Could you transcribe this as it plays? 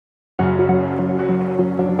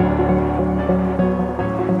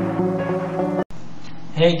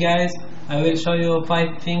Hey guys, I will show you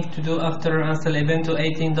 5 things to do after install Ubuntu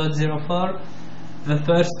 18.04. The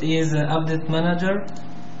first is update manager.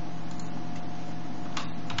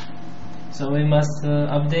 So we must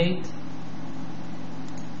update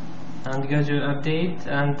and go to update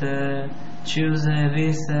and choose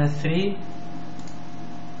this 3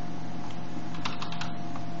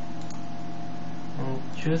 and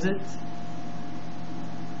choose it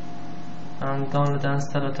and download and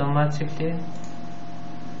install automatically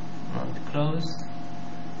and close.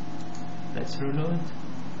 Let's reload.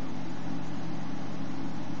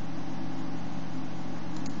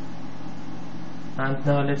 And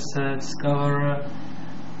now let's discover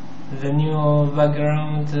the new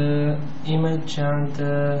background image and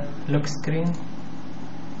lock screen.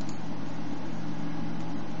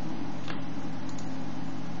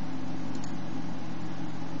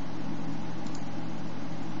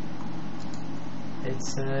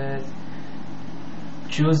 Let's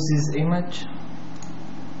choose this image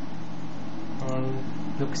on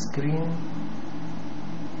lock screen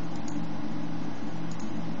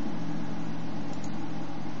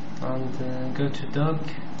and go to dock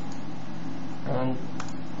and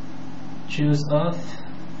choose off,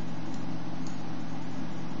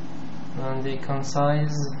 and the icon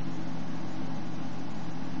size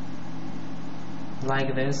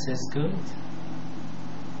like this is good.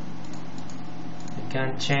 You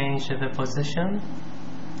can change the position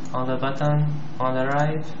on the button on the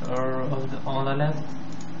right or on the left.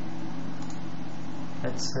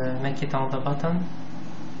 Let's make it on the button.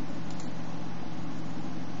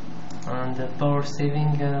 And the power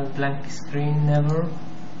saving blank screen never,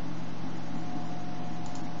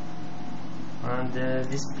 and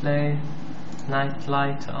display night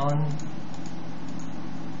light on.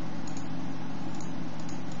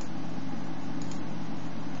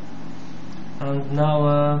 And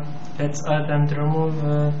now let's add and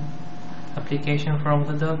remove application from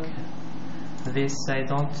the dock. This I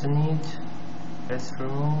don't need. Let's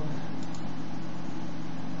remove.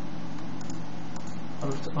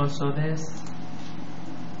 Also this.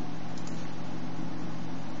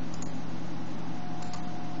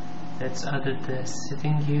 Let's add the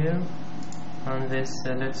setting here, and this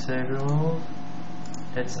let's remove.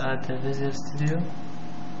 Let's add the Visual Studio,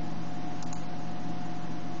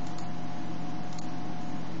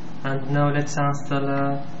 and now let's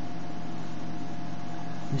install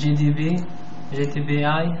GDBI.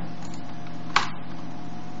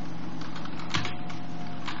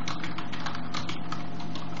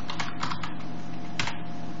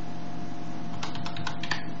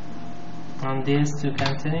 And this to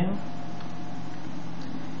continue.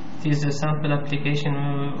 It is a sample application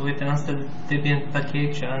with installed Debian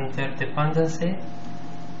package and their dependency.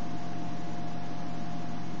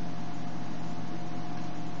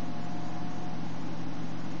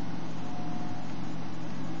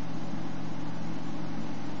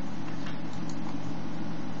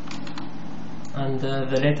 And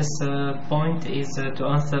the latest point is to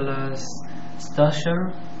install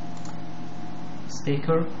Stasher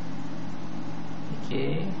sticker.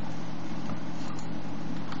 Okay.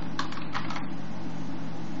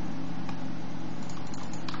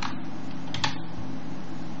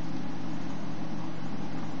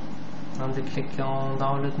 And click on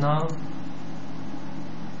download now.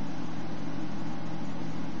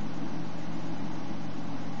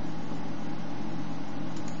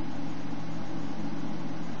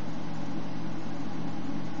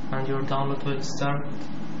 And your download will start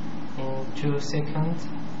in 2 seconds.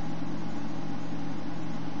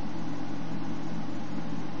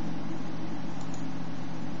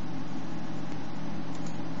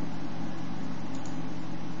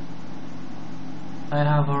 I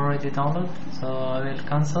have already downloaded, so I will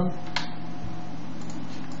cancel.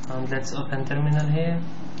 And let's open terminal here.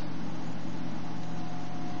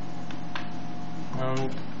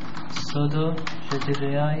 And sudo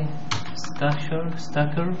gdbi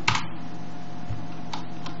stacker.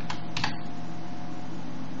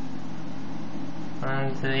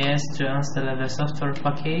 And yes, to install the software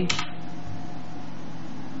package.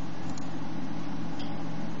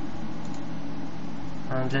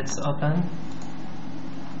 And let's open.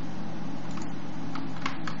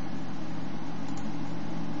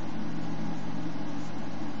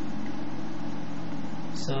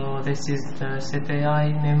 So this is the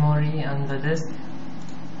CPI memory and the disk,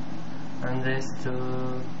 and this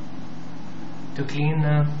to clean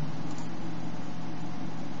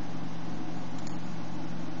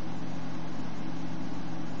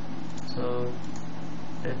so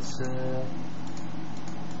let's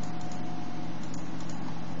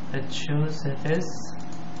choose this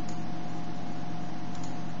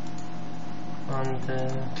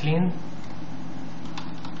and clean.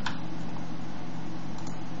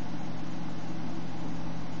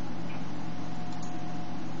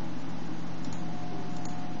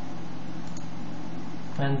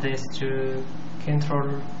 And this to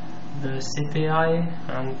control the CPI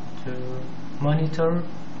and to monitor.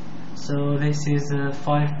 So this is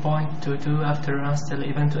 5.22 after install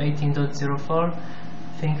Ubuntu 18.04.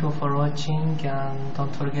 Thank you for watching, and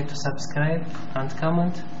don't forget to subscribe and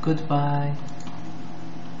comment. Goodbye.